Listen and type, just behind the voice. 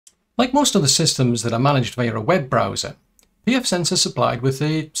Like most other systems that are managed via a web browser, pfSense is supplied with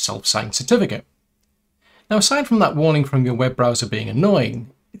a self-signed certificate. Now, aside from that warning from your web browser being annoying,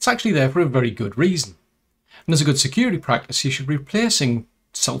 it's actually there for a very good reason. And as a good security practice, you should be replacing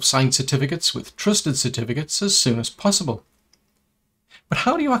self-signed certificates with trusted certificates as soon as possible. But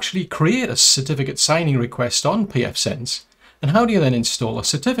how do you actually create a certificate signing request on pfSense, and how do you then install a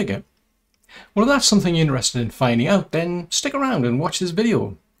certificate? Well, if that's something you're interested in finding out, then stick around and watch this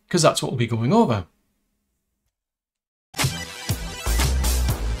video, because that's what we'll be going over.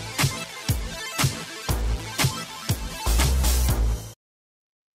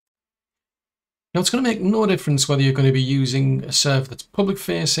 Now, it's going to make no difference whether you're going to be using a server that's public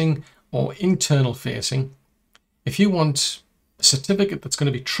facing or internal facing. If you want a certificate that's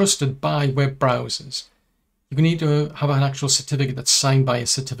going to be trusted by web browsers, you need to have an actual certificate that's signed by a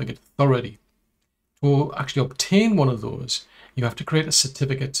certificate authority. To actually obtain one of those, you have to create a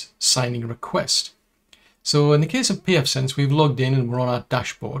certificate signing request. So in the case of pfSense, we've logged in and we're on our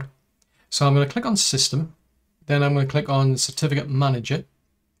dashboard. So I'm going to click on System, then I'm going to click on Certificate Manager,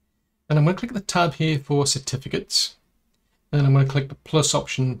 then I'm going to click the tab here for certificates, then I'm going to click the plus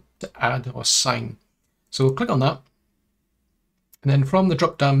option to add or sign. So we'll click on that, and then from the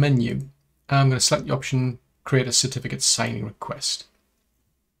drop down menu, I'm going to select the option Create a Certificate Signing Request.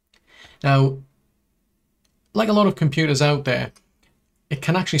 Now, like a lot of computers out there, it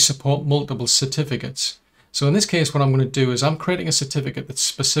can actually support multiple certificates. So in this case, what I'm going to do is I'm creating a certificate that's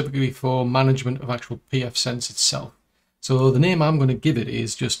specifically for management of actual pfSense itself. So the name I'm going to give it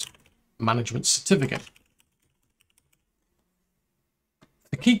is just Management Certificate.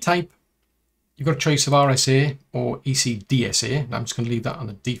 The key type, you've got a choice of RSA or ECDSA. I'm just going to leave that on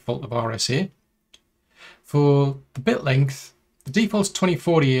the default of RSA. For the bit length, the default is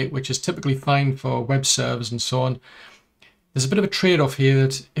 2048, which is typically fine for web servers and so on. There's a bit of a trade-off here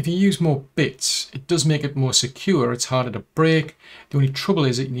that if you use more bits, it does make it more secure. It's harder to break. The only trouble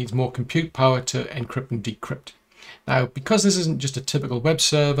is it needs more compute power to encrypt and decrypt. Now, because this isn't just a typical web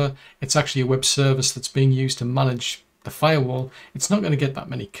server, it's actually a web service that's being used to manage the firewall. It's not going to get that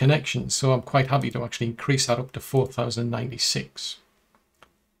many connections, so I'm quite happy to actually increase that up to 4096.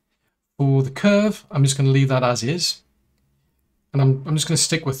 For the curve, I'm just going to leave that as is. And I'm just going to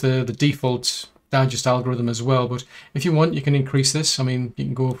stick with the default digest algorithm as well. But if you want, you can increase this. I mean, you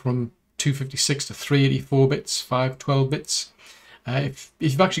can go from 256 to 384 bits, 512 bits. If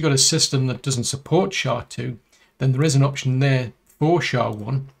you've actually got a system that doesn't support SHA-2, then there is an option there for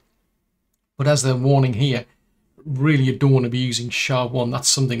SHA-1. But as the warning here, really you don't want to be using SHA-1. That's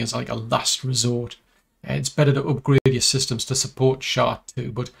something as like a last resort. It's better to upgrade your systems to support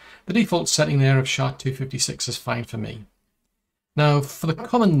SHA-2, but the default setting there of SHA-256 is fine for me. Now, for the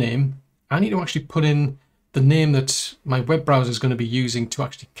common name, I need to actually put in the name that my web browser is going to be using to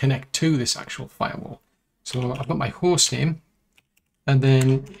actually connect to this actual firewall. So I've got my host name, and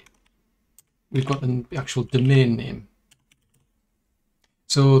then we've got the actual domain name.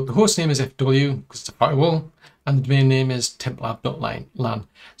 So the host name is FW because it's a firewall, and the domain name is templab.lan.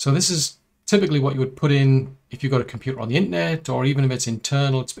 So this is typically what you would put in if you've got a computer on the internet, or even if it's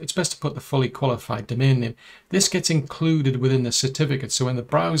internal. It's best to put the fully qualified domain name. This gets included within the certificate, so when the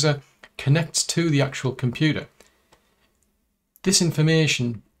browser connects to the actual computer, this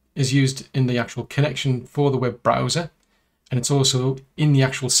information is used in the actual connection for the web browser, and it's also in the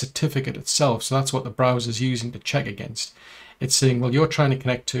actual certificate itself. So that's what the browser is using to check against. It's saying, well, you're trying to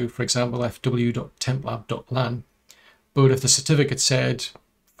connect to, for example, fw.templab.lan, but if the certificate said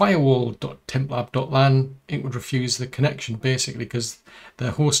firewall.templab.lan, it would refuse the connection basically because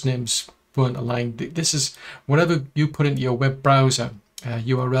the host names weren't aligned. This is whatever you put into your web browser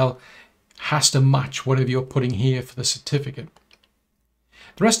URL has to match whatever you're putting here for the certificate.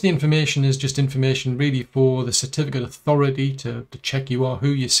 The rest of the information is just information really for the certificate authority to check you are who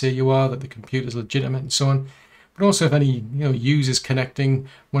you say you are, that the computer is legitimate and so on. But also if any users connecting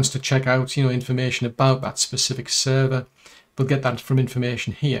wants to check out information about that specific server, we'll get that from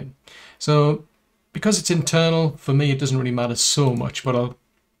information here. So because it's internal, for me it doesn't really matter so much, but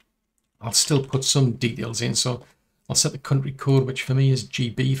I'll still put some details in. So I'll set the country code, which for me is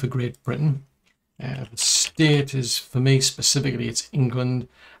GB for Great Britain. The state is, for me specifically, it's England.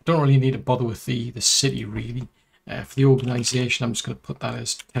 I don't really need to bother with the city really. For the organization, I'm just going to put that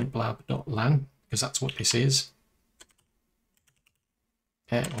as templab.lan because that's what this is.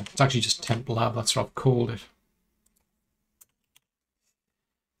 It's actually just templab, that's what I've called it.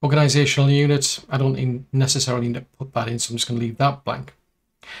 Organizational unit, I don't necessarily need to put that in, so I'm just going to leave that blank.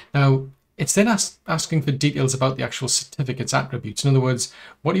 Now, it's then asking for details about the actual certificate's attributes. In other words,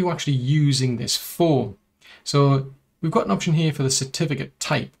 what are you actually using this for? So we've got an option here for the certificate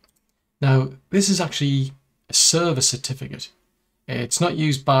type. Now, this is actually a server certificate. It's not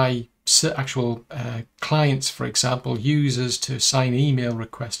used by actual clients, for example, users to sign email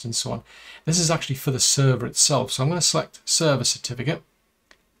requests and so on. This is actually for the server itself. So I'm going to select server certificate.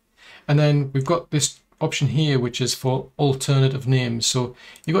 And then we've got this option here, which is for alternative names. So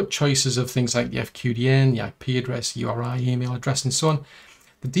you've got choices of things like the FQDN, the IP address, URI, email address, and so on.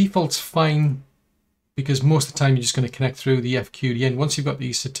 The default's fine because most of the time you're just going to connect through the FQDN. Once you've got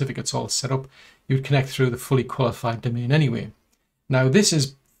these certificates all set up, you would connect through the fully qualified domain anyway. Now, this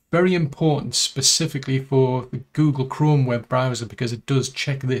is very important specifically for the Google Chrome web browser because it does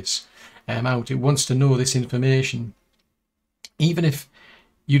check this out. It wants to know this information. Even if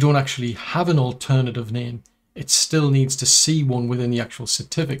you don't actually have an alternative name, it still needs to see one within the actual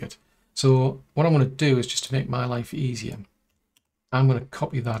certificate. So what I'm going to do is, just to make my life easier, I'm going to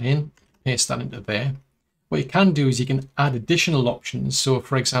copy that in, paste that into there. What you can do is you can add additional options. So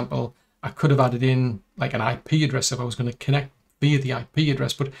for example, I could have added in like an IP address if I was going to connect via the IP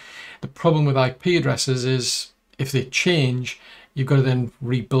address, but the problem with IP addresses is if they change, you've got to then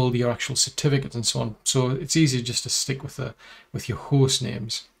rebuild your actual certificates and so on. So it's easier just to stick with your host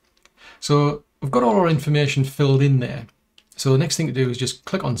names. So we've got all our information filled in there. So the next thing to do is just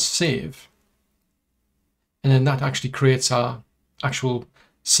click on save, and then that actually creates our actual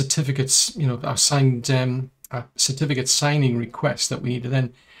certificates, our signed our certificate signing request that we need to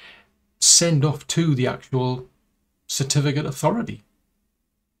then send off to the actual certificate authority.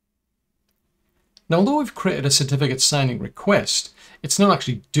 Now, although we've created a certificate signing request, it's not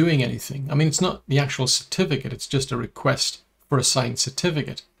actually doing anything. I mean, it's not the actual certificate, it's just a request for a signed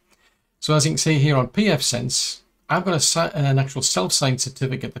certificate. So as you can see here on pfSense, I've got an actual self-signed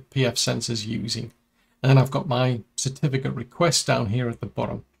certificate that pfSense is using. And then I've got my certificate request down here at the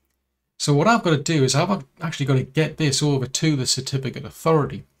bottom. So what I've got to do is I've actually got to get this over to the certificate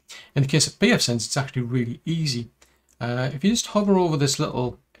authority. In the case of pfSense, it's actually really easy. If you just hover over this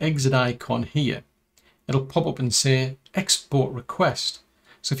little exit icon here, it'll pop up and say export request.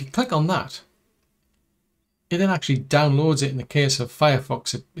 So if you click on that, it then actually downloads it. In the case of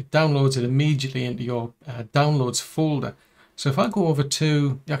Firefox, it downloads it immediately into your downloads folder. So if I go over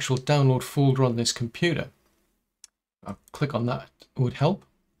to the actual download folder on this computer, I'll click on that, it would help.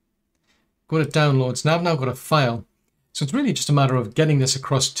 Go to downloads. Now I've now got a file. So it's really just a matter of getting this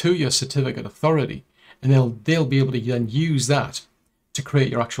across to your certificate authority, and they'll be able to then use that to create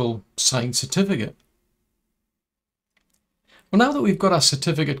your actual signed certificate. Well, now that we've got our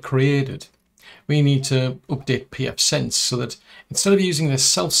certificate created, we need to update pfSense so that instead of using this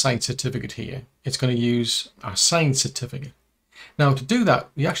self-signed certificate here, it's going to use our signed certificate. Now, to do that,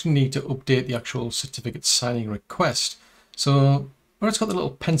 we actually need to update the actual certificate signing request. So where it's got the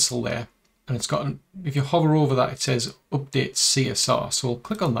little pencil there, and it's got, if you hover over that, it says update CSR. So we'll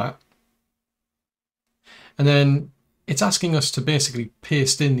click on that. And then it's asking us to basically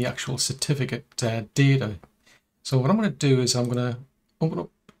paste in the actual certificate data. So what I'm going to do is I'm going to open up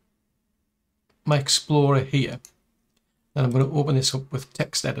my Explorer here. Then I'm going to open this up with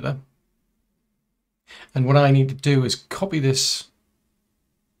text editor. And what I need to do is copy this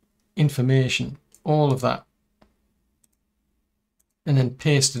information, all of that, and then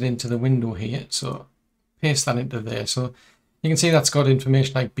paste it into the window here. So paste that into there. So you can see that's got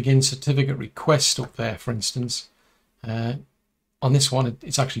information like begin certificate request up there, for instance. On this one,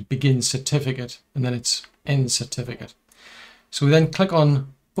 it's actually begin certificate, and then it's end certificate. So we then click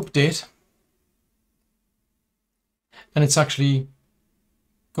on update, and it's actually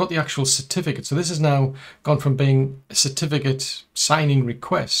got the actual certificate. So this has now gone from being a certificate signing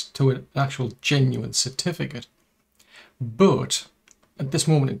request to an actual genuine certificate. But at this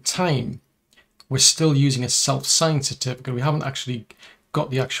moment in time, we're still using a self-signed certificate. We haven't actually got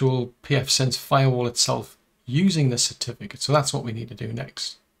the actual pfSense firewall itself using the certificate. So that's what we need to do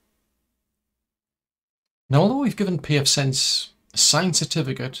next. Now, although we've given pfSense a signed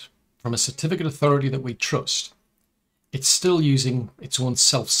certificate from a certificate authority that we trust, it's still using its own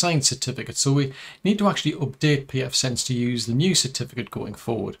self-signed certificate. So we need to actually update pfSense to use the new certificate going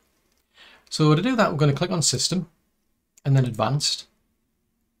forward. So to do that, we're going to click on System and then Advanced.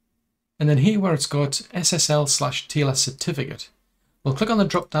 And then here where it's got SSL/TLS Certificate, we'll click on the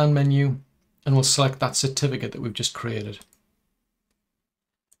drop-down menu and we'll select that certificate that we've just created.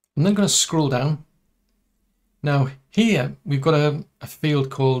 I'm then going to scroll down. Now here we've got a field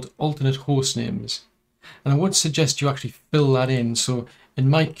called alternate host names. And I would suggest you actually fill that in. So in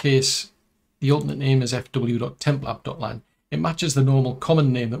my case, the alternate name is fw.templab.lan. It matches the normal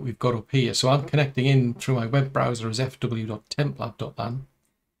common name that we've got up here. So I'm connecting in through my web browser as fw.templab.lan.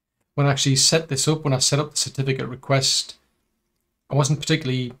 When I actually set this up, when I set up the certificate request I wasn't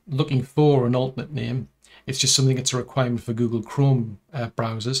particularly looking for an alternate name. It's just something that's a requirement for Google Chrome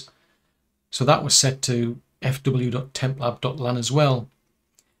browsers. So that was set to fw.templab.lan as well.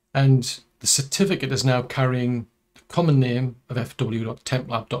 And the certificate is now carrying the common name of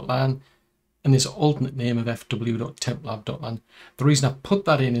fw.templab.lan and this alternate name of fw.templab.lan. The reason I put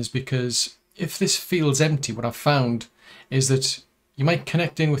that in is because if this field's empty, what I've found is that you might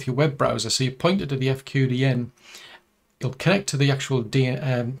connect in with your web browser. So you point it to the FQDN, it'll connect to the actual to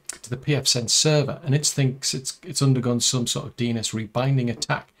the pfSense server, and it thinks it's undergone some sort of DNS rebinding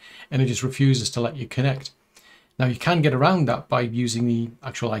attack, and it just refuses to let you connect. Now you can get around that by using the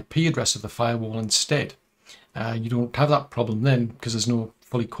actual IP address of the firewall instead. You don't have that problem then because there's no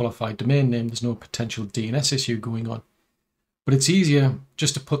fully qualified domain name, there's no potential DNS issue going on. But it's easier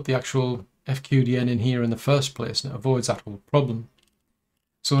just to put the actual FQDN in here in the first place, and it avoids that whole problem.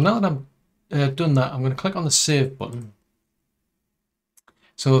 So now that I've done that, I'm going to click on the Save button.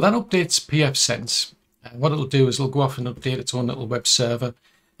 So that updates pfSense. What it'll do is it'll go off and update its own little web server,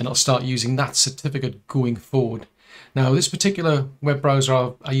 and it'll start using that certificate going forward. Now, this particular web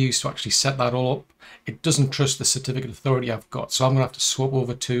browser I use to actually set that all up, it doesn't trust the certificate authority I've got. So I'm going to have to swap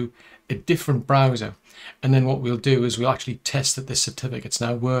over to a different browser. And then what we'll do is we'll actually test that this certificate's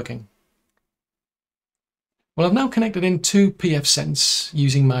now working. Well, I've now connected into pfSense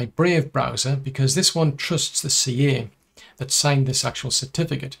using my Brave browser because this one trusts the CA that signed this actual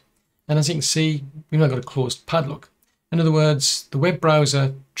certificate. And as you can see, we've now got a closed padlock. In other words, the web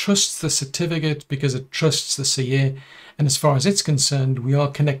browser trusts the certificate because it trusts the CA, and as far as it's concerned, we are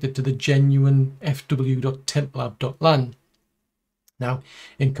connected to the genuine fw.templab.lan. Now,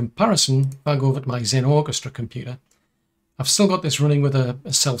 in comparison, if I go over to my Zen Orchestra computer, I've still got this running with a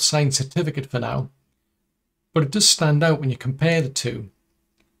self-signed certificate for now, but it does stand out when you compare the two.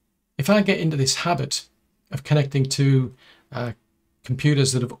 If I get into this habit of connecting to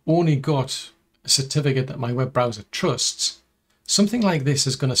computers that have only got a certificate that my web browser trusts, something like this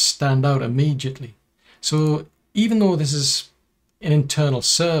is going to stand out immediately. So even though this is an internal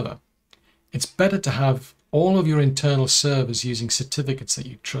server, it's better to have all of your internal servers using certificates that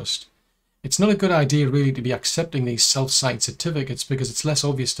you trust. It's not a good idea really to be accepting these self-signed certificates because it's less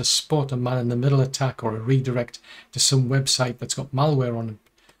obvious to spot a man-in-the-middle attack or a redirect to some website that's got malware on it.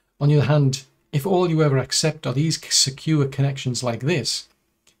 On the other hand, if all you ever accept are these secure connections like this,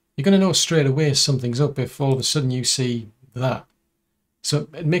 you're going to know straight away something's up if all of a sudden you see that. So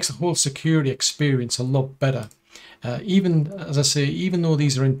it makes the whole security experience a lot better. Even, as I say, even though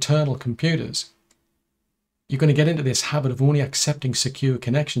these are internal computers, you're going to get into this habit of only accepting secure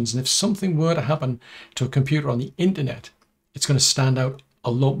connections. And if something were to happen to a computer on the internet, it's going to stand out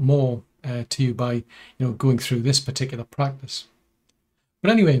a lot more to you by going through this particular practice.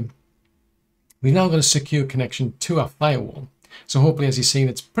 But anyway, we've now got a secure connection to our firewall. So hopefully, as you've seen,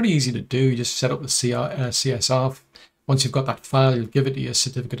 it's pretty easy to do. You just set up the CSR. Once you've got that file, you'll give it to your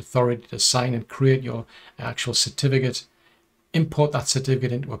certificate authority to sign and create your actual certificate. Import that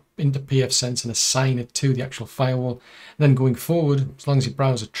certificate into pfSense and assign it to the actual firewall. And then going forward, as long as your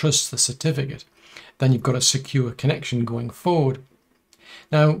browser trusts the certificate, then you've got a secure connection going forward.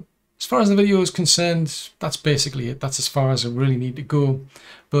 Now, as far as the video is concerned, that's basically it. That's as far as I really need to go.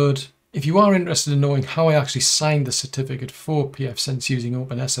 But if you are interested in knowing how I actually signed the certificate for pfSense using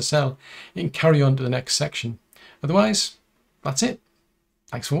OpenSSL, you can carry on to the next section. Otherwise, that's it.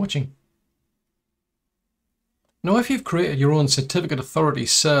 Thanks for watching. Now, if you've created your own certificate authority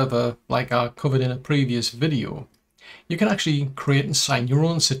server like I covered in a previous video, you can actually create and sign your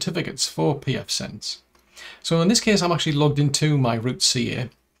own certificates for pfSense. So in this case, I'm actually logged into my root CA.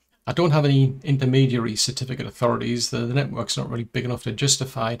 I don't have any intermediary certificate authorities. The network's not really big enough to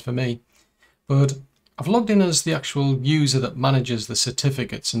justify it for me. But I've logged in as the actual user that manages the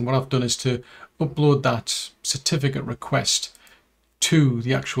certificates. And what I've done is to upload that certificate request to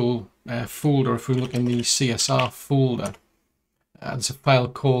the actual folder. If we look in the CSR folder, there's a file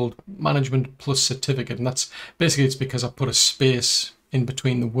called management plus certificate. And that's basically, it's because I put a space in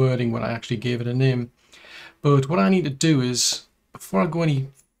between the wording when I actually gave it a name. But what I need to do is, before I go any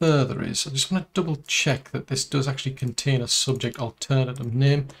further, is I just want to double check that this does actually contain a subject alternative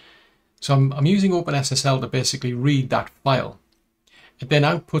name. So I'm using OpenSSL to basically read that file. It then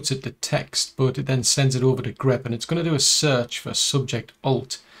outputs it to text, but it then sends it over to grep, and it's going to do a search for subject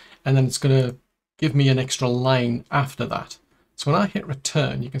alt, and then it's going to give me an extra line after that. So when I hit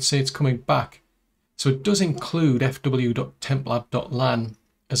return, you can see it's coming back. So it does include fw.templab.lan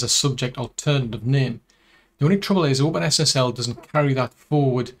as a subject alternative name. The only trouble is OpenSSL doesn't carry that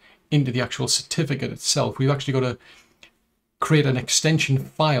forward into the actual certificate itself. We've actually got to create an extension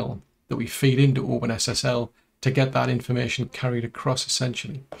file that we feed into OpenSSL to get that information carried across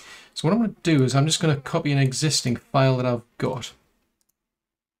essentially. So what I'm going to do is I'm just going to copy an existing file that I've got.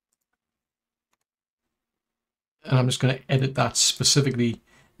 And I'm just going to edit that specifically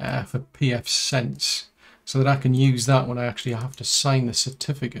for pfSense so that I can use that when I actually have to sign the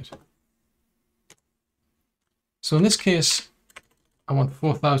certificate. So in this case, I want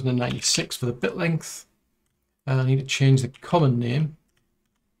 4096 for the bit length. And I need to change the common name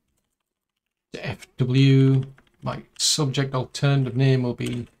to FW. My subject alternative name will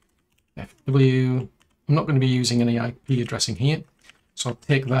be FW. I'm not going to be using any IP addressing here, so I'll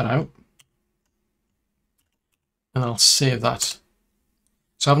take that out. And I'll save that.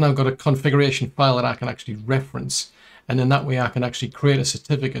 So I've now got a configuration file that I can actually reference. And then that way I can actually create a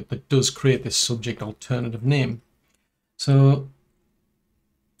certificate that does create this subject alternative name. So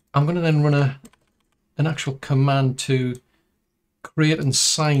I'm going to then run an actual command to create and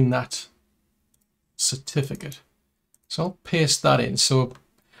sign that certificate. So I'll paste that in. So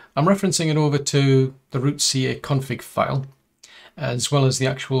I'm referencing it over to the root CA config file, as well as the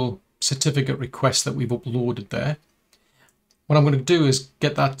actual certificate request that we've uploaded there. What I'm going to do is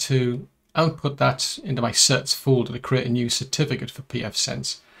get that to output that into my certs folder to create a new certificate for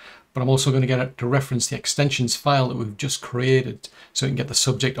pfSense. But I'm also going to get it to reference the extensions file that we've just created so we can get the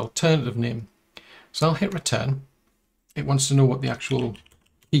subject alternative name. So I'll hit return. It wants to know what the actual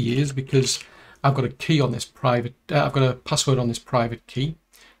key is because I've got a key on this private, I've got a password on this private key.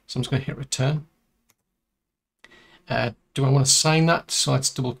 So I'm just going to hit return. Do I want to sign that? So let's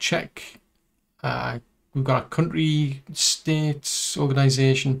double check. We've got a country, state,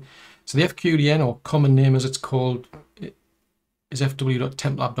 organization. So the FQDN, or common name as it's called, is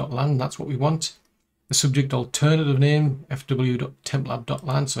fw.templab.lan. That's what we want. The subject alternative name,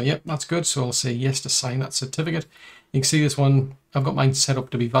 fw.templab.lan. So yep, that's good. So I'll say yes to sign that certificate. You can see this one, I've got mine set up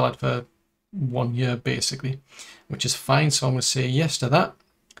to be valid for 1 year basically, which is fine. So I'm going to say yes to that.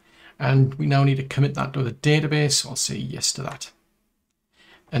 And we now need to commit that to the database. So I'll say yes to that.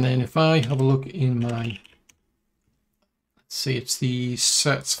 And then if I have a look in my, let's see, it's the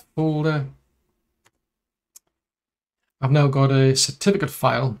certs folder. I've now got a certificate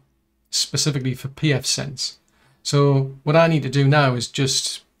file specifically for pfSense. So what I need to do now is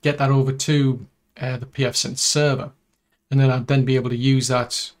just get that over to the pfSense server. And then I'd then be able to use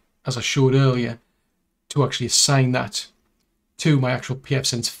that, as I showed earlier, to actually assign that to my actual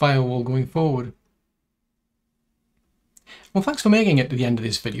pfSense firewall going forward. Well, thanks for making it to the end of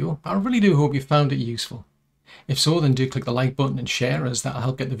this video. I really do hope you found it useful. If so, then do click the like button and share, as that'll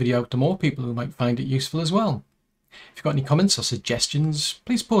help get the video out to more people who might find it useful as well. If you've got any comments or suggestions,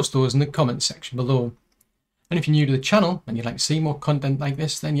 please post those in the comments section below. And if you're new to the channel and you'd like to see more content like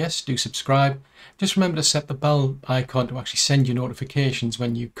this, then yes, do subscribe. Just remember to set the bell icon to actually send you notifications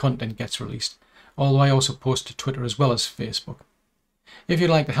when new content gets released. Although I also post to Twitter as well as Facebook. If you'd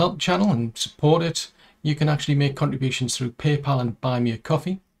like to help the channel and support it, you can actually make contributions through PayPal and Buy Me a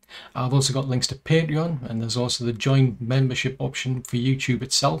Coffee. I've also got links to Patreon, and there's also the join membership option for YouTube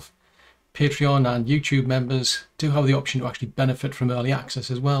itself. Patreon and YouTube members do have the option to actually benefit from early access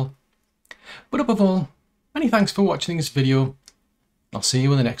as well. But above all, many thanks for watching this video. I'll see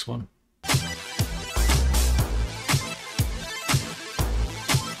you in the next one.